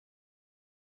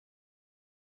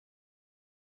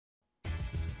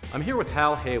I'm here with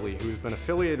Hal Haley, who's been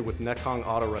affiliated with Nekong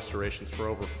Auto Restorations for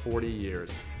over 40 years.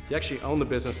 He actually owned the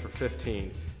business for 15,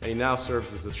 and he now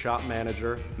serves as the shop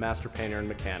manager, master painter, and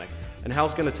mechanic. And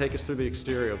Hal's going to take us through the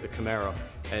exterior of the Camaro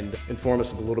and inform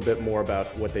us a little bit more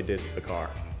about what they did to the car.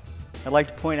 I'd like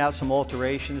to point out some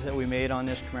alterations that we made on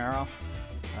this Camaro.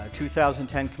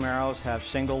 2010 Camaros have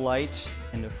single lights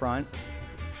in the front.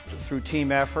 Through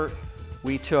team effort,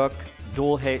 we took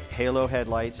dual halo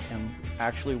headlights and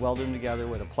actually welded them together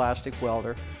with a plastic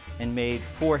welder and made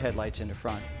 4 headlights in the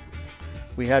front.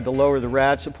 We had to lower the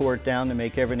rad support down to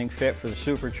make everything fit for the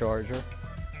supercharger.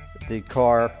 The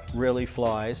car really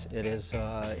flies. It has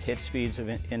hit speeds of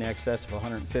in excess of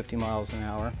 150 miles an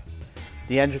hour.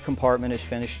 The engine compartment is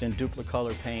finished in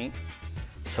duplicolor paint,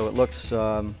 so it looks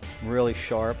really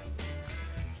sharp.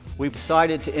 We've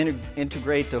decided to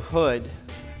integrate the hood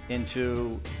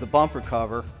into the bumper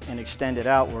cover and extend it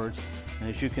outwards, and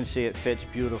as you can see, it fits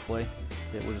beautifully.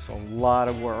 It was a lot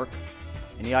of work,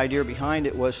 and the idea behind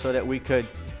it was so that we could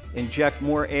inject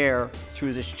more air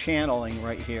through this channeling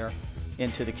right here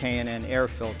into the K&N air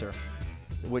filter,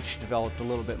 which developed a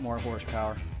little bit more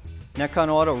horsepower. Nekong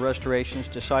Auto Restorations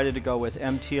decided to go with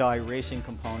MTI racing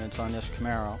components on this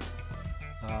Camaro.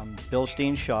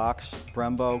 Bilstein shocks,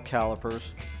 Brembo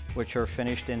calipers, which are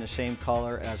finished in the same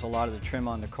color as a lot of the trim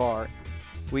on the car.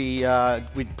 We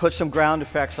put some ground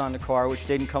effects on the car, which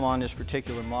didn't come on this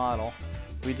particular model.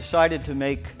 We decided to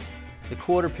make the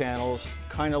quarter panels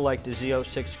kind of like the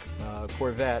Z06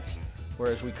 Corvettes,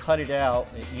 whereas we cut it out.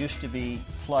 It used to be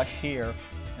flush here,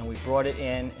 and we brought it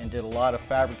in and did a lot of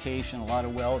fabrication, a lot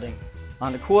of welding.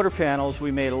 On the quarter panels,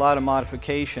 we made a lot of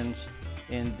modifications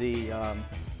in the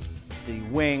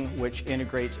wing, which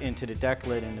integrates into the deck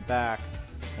lid in the back.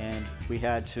 And we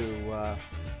had to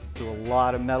do a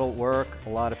lot of metal work, a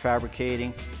lot of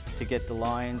fabricating to get the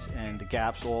lines and the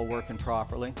gaps all working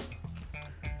properly.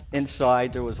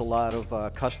 Inside there was a lot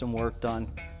of custom work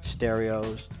done,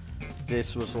 stereos.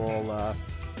 This was all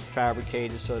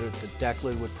fabricated so that the deck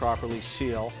lid would properly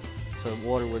seal so the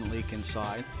water wouldn't leak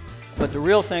inside. But the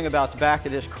real thing about the back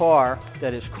of this car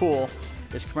that is cool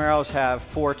is Camaros have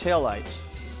 4 taillights.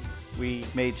 We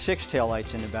made 6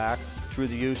 taillights in the back through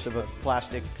the use of a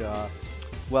plastic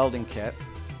welding kit,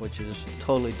 which is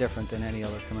totally different than any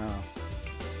other Camaro.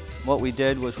 What we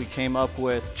did was we came up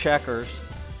with checkers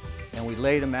and we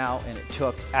laid them out, and it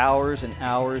took hours and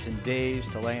hours and days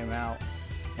to lay them out.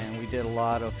 And we did a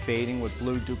lot of fading with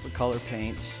blue duplicolor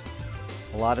paints,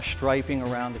 a lot of striping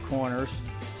around the corners,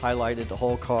 highlighted the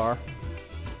whole car,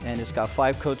 and it's got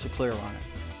 5 coats of clear on it.